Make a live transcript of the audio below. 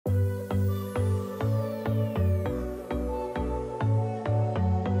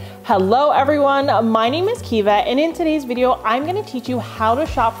Hello everyone, my name is Kiva, and in today's video I'm going to teach you how to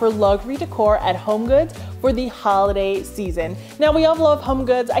shop for luxury decor at HomeGoods for the holiday season. Now we all love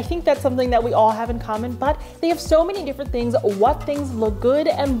HomeGoods. I think that's something that we all have in common, but they have so many different things, what things look good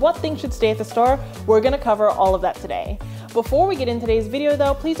and what things should stay at the store. We're going to cover all of that today. Before we get into today's video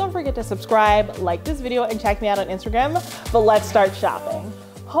though, please don't forget to subscribe, like this video, and check me out on Instagram. But let's start shopping.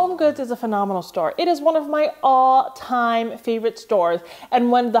 HomeGoods is a phenomenal store. It is one of my all-time favorite stores.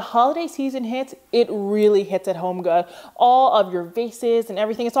 And when the holiday season hits, it really hits at HomeGoods. All of your vases and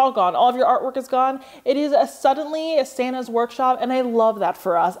everything, it's all gone. All of your artwork is gone. It is suddenly a Santa's workshop, and I love that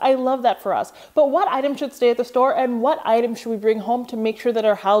for us. I love that for us. But what items should stay at the store, and what items should we bring home to make sure that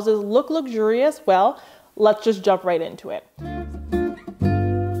our houses look luxurious? Well, let's just jump right into it.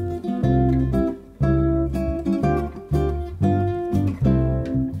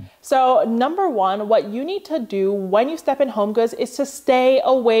 So number one, what you need to do when you step in HomeGoods is to stay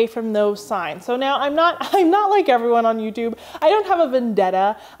away from those signs. So now I'm not like everyone on YouTube. I don't have a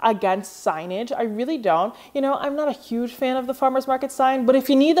vendetta against signage. I really don't. You know, I'm not a huge fan of the farmer's market sign, but if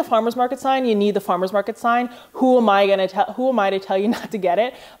you need the farmer's market sign, you need the farmer's market sign. Who am I to tell you not to get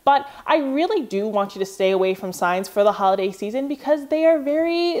it? But I really do want you to stay away from signs for the holiday season because they're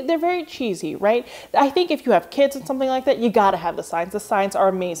very cheesy, right? I think if you have kids and something like that, you gotta have the signs. The signs are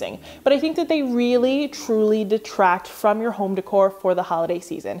amazing. But I think that they really, truly detract from your home decor for the holiday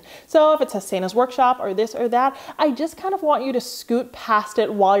season. So if it's a Santa's workshop or this or that, I just kind of want you to scoot past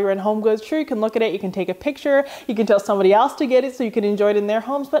it while you're in HomeGoods. Sure, you can look at it, you can take a picture, you can tell somebody else to get it so you can enjoy it in their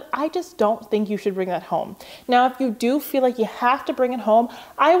homes, but I just don't think you should bring that home. Now, if you do feel like you have to bring it home,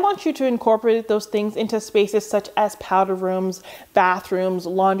 I want you to incorporate those things into spaces such as powder rooms, bathrooms,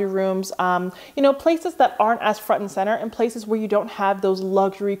 laundry rooms, you know, places that aren't as front and center, and places where you don't have those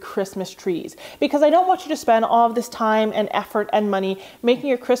luxury Christmas trees, because I don't want you to spend all of this time and effort and money making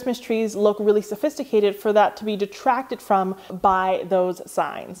your Christmas trees look really sophisticated for that to be detracted from by those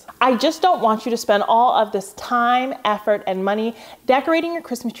signs. I just don't want you to spend all of this time, effort, and money decorating your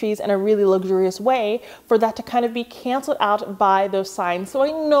Christmas trees in a really luxurious way for that to kind of be canceled out by those signs. So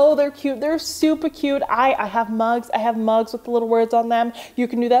I know they're cute, they're super cute. I have mugs with the little words on them. You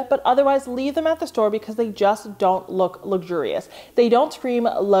can do that, but otherwise leave them at the store because they just don't look luxurious. They don't scream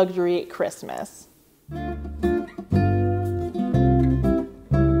luxury Christmas.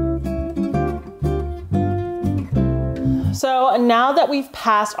 So now that we've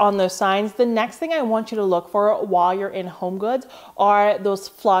passed on those signs, the next thing I want you to look for while you're in HomeGoods are those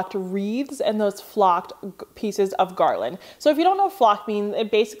flocked wreaths and those flocked pieces of garland. So if you don't know what flocked means, it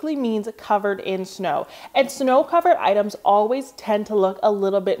basically means covered in snow. And snow covered items always tend to look a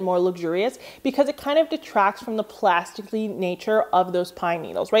little bit more luxurious because it kind of detracts from the plastically nature of those pine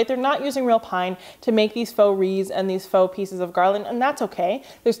needles, right? They're not using real pine to make these faux wreaths and these faux pieces of garland, and that's okay.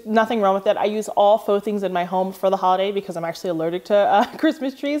 There's nothing wrong with that. I use all faux things in my home for the holiday because I'm actually allergic to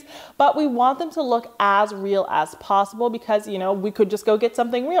Christmas trees, but we want them to look as real as possible because, you know, we could just go get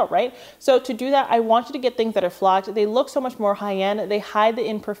something real, right? So to do that, I want you to get things that are flocked. They look so much more high-end, they hide the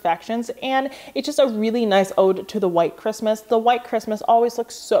imperfections, and it's just a really nice ode to the white Christmas. The white Christmas always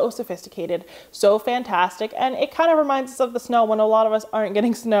looks so sophisticated, so fantastic, and it kind of reminds us of the snow when a lot of us aren't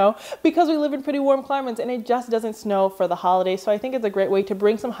getting snow because we live in pretty warm climates and it just doesn't snow for the holidays. So I think it's a great way to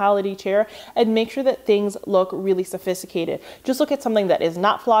bring some holiday cheer and make sure that things look really sophisticated. Just look at something that is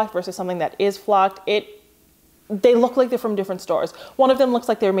not flocked versus something that is flocked. They look like they're from different stores. One of them looks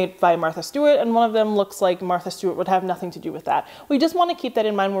like they're made by Martha Stewart, and one of them looks like Martha Stewart would have nothing to do with that. We just want to keep that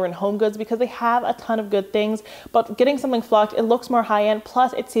in mind when we're in HomeGoods because they have a ton of good things, but getting something flocked, it looks more high-end,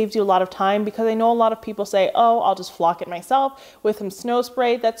 plus it saves you a lot of time because I know a lot of people say, oh, I'll just flock it myself with some snow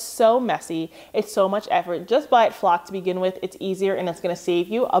spray. That's so messy. It's so much effort. Just buy it flocked to begin with. It's easier and it's going to save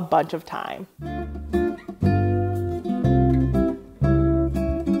you a bunch of time.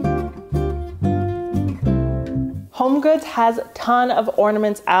 HomeGoods has a ton of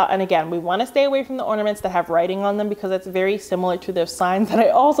ornaments out, and again, we want to stay away from the ornaments that have writing on them because it's very similar to those signs that I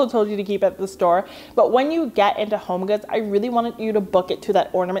also told you to keep at the store. But when you get into HomeGoods, I really wanted you to book it to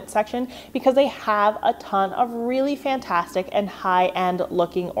that ornament section because they have a ton of really fantastic and high-end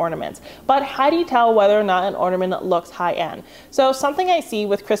looking ornaments. But how do you tell whether or not an ornament looks high-end? So something I see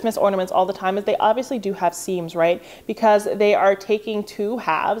with Christmas ornaments all the time is they obviously do have seams, right? Because they are taking two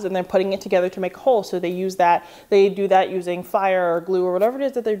halves and they're putting it together to make a whole. So they do that using fire or glue or whatever it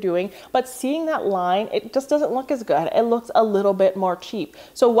is that they're doing, but seeing that line, it just doesn't look as good. It looks a little bit more cheap.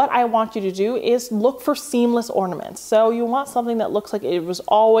 So what I want you to do is look for seamless ornaments. So you want something that looks like it was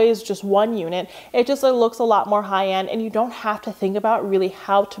always just one unit. It just looks a lot more high end, and you don't have to think about really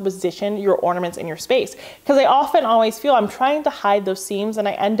how to position your ornaments in your space. Because I often always feel I'm trying to hide those seams, and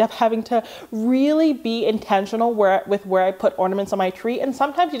I end up having to really be intentional with where I put ornaments on my tree. And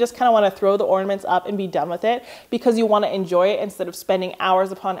sometimes you just kind of want to throw the ornaments up and be done with it because you want to enjoy it instead of spending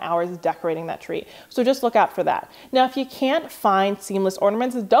hours upon hours decorating that tree. So just look out for that. Now, if you can't find seamless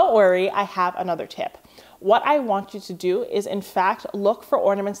ornaments, don't worry, I have another tip. What I want you to do is, in fact, look for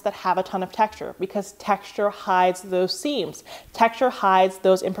ornaments that have a ton of texture, because texture hides those seams. Texture hides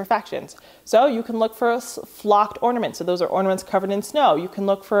those imperfections. So you can look for flocked ornaments. So those are ornaments covered in snow. You can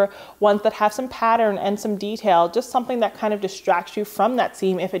look for ones that have some pattern and some detail, just something that kind of distracts you from that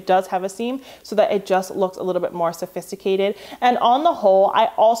seam if it does have a seam, so that it just looks a little bit more sophisticated. And on the whole,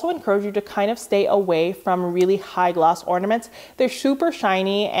 I also encourage you to kind of stay away from really high gloss ornaments. They're super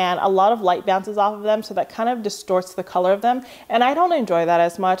shiny and a lot of light bounces off of them, so that kind of distorts the color of them. And I don't enjoy that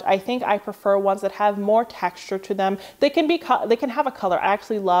as much. I think I prefer ones that have more texture to them. They can have a color. I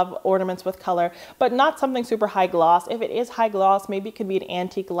actually love ornaments with color, but not something super high gloss. If it is high gloss, maybe it could be an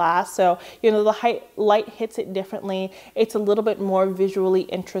antique glass. So, you know, the light hits it differently. It's a little bit more visually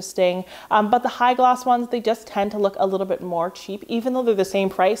interesting. But the high gloss ones, they just tend to look a little bit more cheap, even though they're the same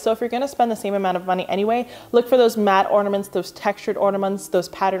price. So if you're going to spend the same amount of money anyway, look for those matte ornaments, those textured ornaments, those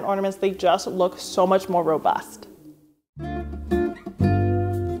pattern ornaments. They just look so much more robust.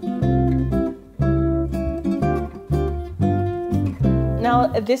 Now,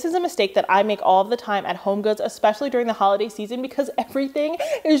 this is a mistake that I make all the time at HomeGoods, especially during the holiday season, because everything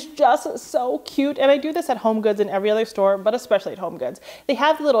is just so cute. And I do this at HomeGoods and every other store, but especially at HomeGoods. They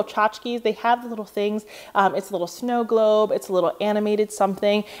have the little tchotchkes, they have the little things. It's a little snow globe, it's a little animated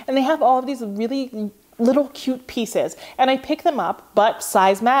something, and they have all of these really little cute pieces, and I pick them up, but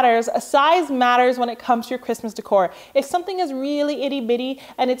size matters. Size matters when it comes to your Christmas decor. If something is really itty bitty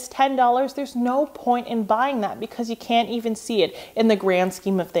and it's $10, there's no point in buying that because you can't even see it in the grand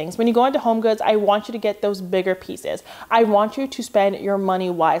scheme of things. When you go into HomeGoods, I want you to get those bigger pieces. I want you to spend your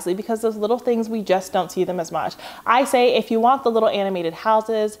money wisely because those little things, we just don't see them as much. I say if you want the little animated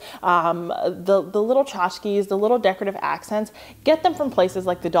houses, the little tchotchkes, the little decorative accents, get them from places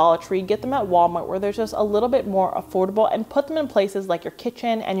like the Dollar Tree, get them at Walmart where there's just a little bit more affordable, and put them in places like your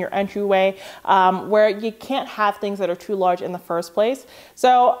kitchen and your entryway where you can't have things that are too large in the first place.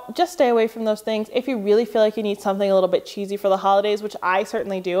 So just stay away from those things. If you really feel like you need something a little bit cheesy for the holidays, which I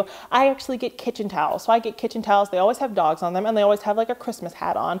certainly do, I actually get kitchen towels. So I get kitchen towels. They always have dogs on them, and they always have like a Christmas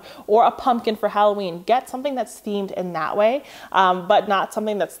hat on or a pumpkin for Halloween. Get something that's themed in that way, but not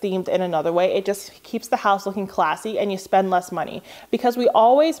something that's themed in another way. It just keeps the house looking classy and you spend less money, because we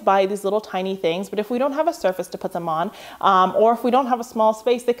always buy these little tiny things, but if we don't have a surface to put them on, or if we don't have a small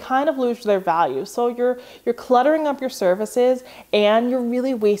space, they kind of lose their value. So you're cluttering up your surfaces and you're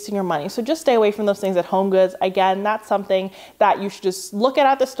really wasting your money. So just stay away from those things at HomeGoods. Again, that's something that you should just look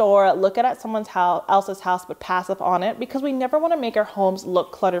at the store, look at someone else's house, but pass up on it, because we never want to make our homes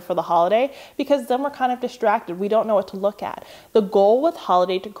look cluttered for the holiday, because then we're kind of distracted. We don't know what to look at. The goal with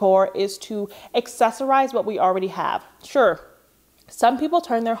holiday decor is to accessorize what we already have. Sure, some people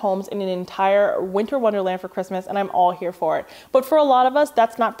turn their homes in an entire winter wonderland for Christmas, and I'm all here for it. But for a lot of us,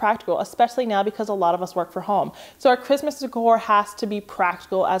 that's not practical, especially now because a lot of us work from home. So our Christmas decor has to be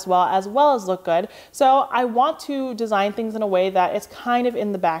practical as well as look good. So I want to design things in a way that is kind of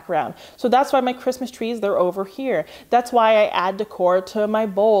in the background. So that's why my Christmas trees, they're over here. That's why I add decor to my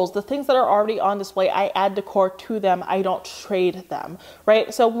bowls. The things that are already on display, I add decor to them. I don't trade them,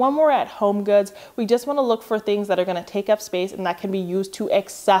 right? So when we're at HomeGoods, we just want to look for things that are going to take up space and that can be used to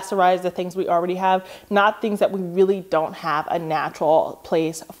accessorize the things we already have, not things that we really don't have a natural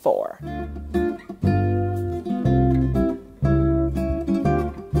place for.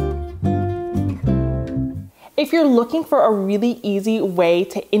 If you're looking for a really easy way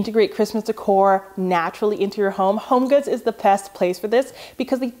to integrate Christmas decor naturally into your home, HomeGoods is the best place for this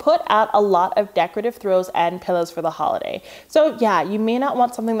because they put out a lot of decorative throws and pillows for the holiday. So yeah, you may not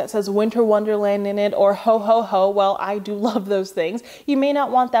want something that says Winter Wonderland in it or ho ho ho. Well, I do love those things. You may not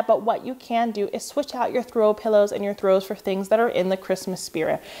want that, but what you can do is switch out your throw pillows and your throws for things that are in the Christmas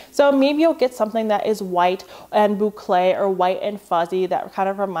spirit. So maybe you'll get something that is white and boucle or white and fuzzy that kind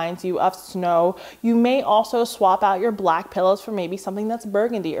of reminds you of snow. You may also swap out your black pillows for maybe something that's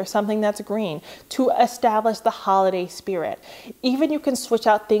burgundy or something that's green to establish the holiday spirit. Even you can switch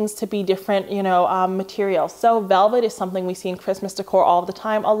out things to be different, materials. So velvet is something we see in Christmas decor all the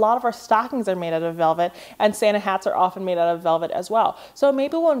time. A lot of our stockings are made out of velvet, and Santa hats are often made out of velvet as well. So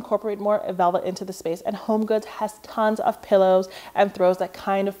maybe we'll incorporate more velvet into the space, and HomeGoods has tons of pillows and throws that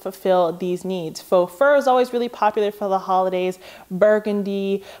kind of fulfill these needs. Faux fur is always really popular for the holidays.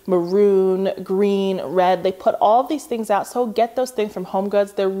 Burgundy, maroon, green, red, they put all of these things out. So get those things from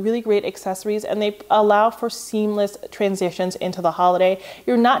HomeGoods. They're really great accessories, and they allow for seamless transitions into the holiday.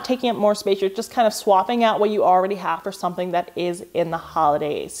 You're not taking up more space. You're just kind of swapping out what you already have for something that is in the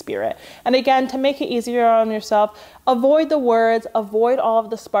holiday spirit. And again, to make it easier on yourself, avoid the words, avoid all of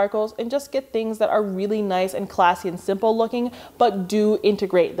the sparkles, and just get things that are really nice and classy and simple looking, but do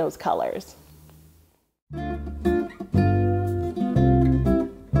integrate those colors.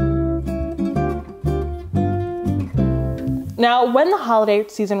 Now, when the holiday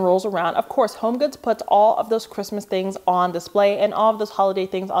season rolls around, of course, HomeGoods puts all of those Christmas things on display and all of those holiday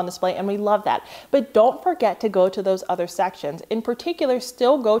things on display, and we love that. But don't forget to go to those other sections. In particular,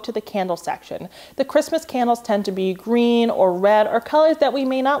 still go to the candle section. The Christmas candles tend to be green or red or colors that we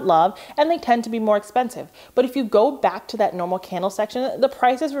may not love, and they tend to be more expensive. But if you go back to that normal candle section, the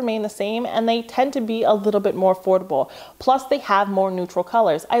prices remain the same, and they tend to be a little bit more affordable. Plus, they have more neutral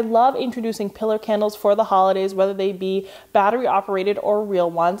colors. I love introducing pillar candles for the holidays, whether they be battery operated or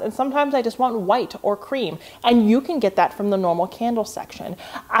real ones, and sometimes I just want white or cream, and you can get that from the normal candle section.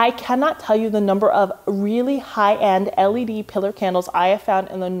 I cannot tell you the number of really high-end LED pillar candles I have found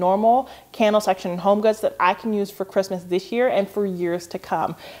in the normal candle section in HomeGoods that I can use for Christmas this year and for years to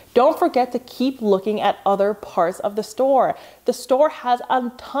come. Don't forget to keep looking at other parts of the store. The store has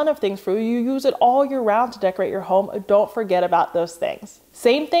a ton of things for you. You use it all year round to decorate your home. Don't forget about those things.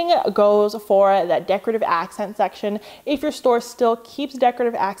 Same thing goes for that decorative accent section. If your store still keeps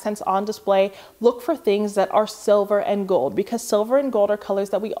decorative accents on display, look for things that are silver and gold, because silver and gold are colors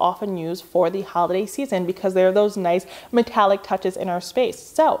that we often use for the holiday season because they're those nice metallic touches in our space.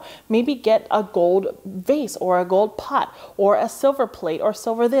 So maybe get a gold vase or a gold pot or a silver plate or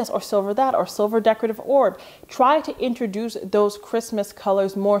silver this or silver that or silver decorative orb. Try to introduce those Christmas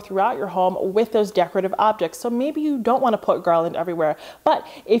colors more throughout your home with those decorative objects. So maybe you don't want to put garland everywhere, but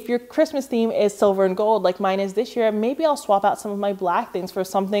if your Christmas theme is silver and gold like mine is this year, maybe I'll swap out some of my black things for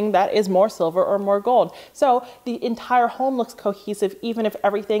something that is more silver or more gold. So the entire home looks cohesive even if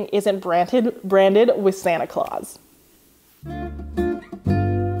everything isn't branded with Santa Claus.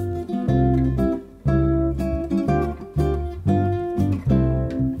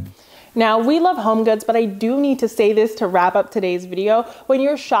 Now, we love HomeGoods, but I do need to say this to wrap up today's video. When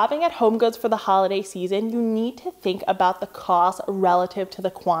you're shopping at HomeGoods for the holiday season, you need to think about the cost relative to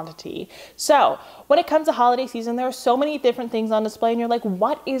the quantity. So when it comes to holiday season, there are so many different things on display and you're like,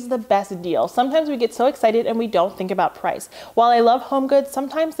 what is the best deal? Sometimes we get so excited and we don't think about price. While I love HomeGoods,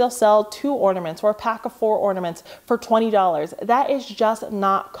 sometimes they'll sell 2 ornaments or a pack of 4 ornaments for $20. That is just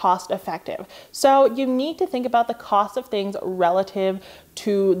not cost effective. So you need to think about the cost of things relative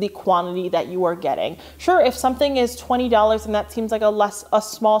to the quantity that you are getting. Sure, if something is $20 and that seems like a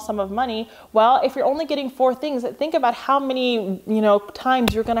small sum of money, well, if you're only getting 4 things, think about how many,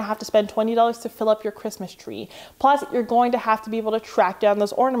 times you're going to have to spend $20 to fill up your Christmas tree. Plus, you're going to have to be able to track down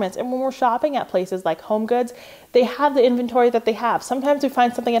those ornaments. And when we're shopping at places like HomeGoods, they have the inventory that they have. Sometimes we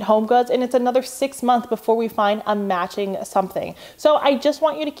find something at HomeGoods and it's another 6 months before we find a matching something. So I just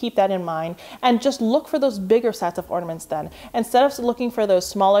want you to keep that in mind and just look for those bigger sets of ornaments then. Instead of looking for those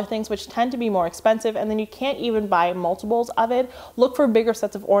smaller things, which tend to be more expensive, and then you can't even buy multiples of it, look for bigger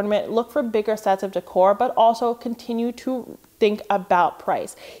sets of ornament, look for bigger sets of decor, but also continue to think about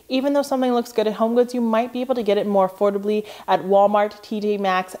price. Even though something looks good at HomeGoods, you might be able to get it more affordably at Walmart, TJ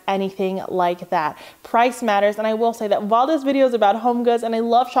Maxx, anything like that. Price matters, and I will say that while this video is about HomeGoods, and I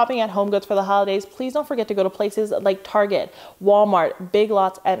love shopping at HomeGoods for the holidays, please don't forget to go to places like Target, Walmart, Big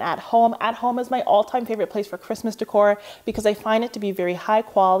Lots, and At Home. At Home is my all-time favorite place for Christmas decor because I find it to be very high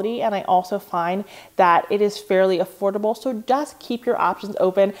quality, and I also find that it is fairly affordable. So just keep your options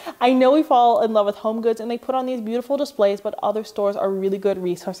open. I know we fall in love with HomeGoods, and they put on these beautiful displays, but other stores are really good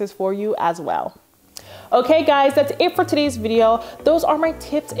resources for you as well. Okay guys, that's it for today's video. Those are my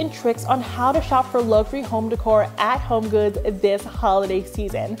tips and tricks on how to shop for luxury home decor at HomeGoods this holiday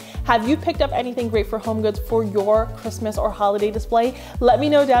season. Have you picked up anything great for HomeGoods for your Christmas or holiday display? Let me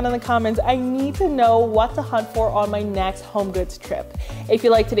know down in the comments. I need to know what to hunt for on my next HomeGoods trip. If you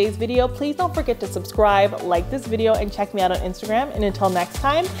like today's video, please don't forget to subscribe, like this video, and check me out on Instagram. And until next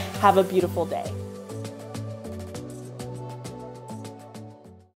time, have a beautiful day.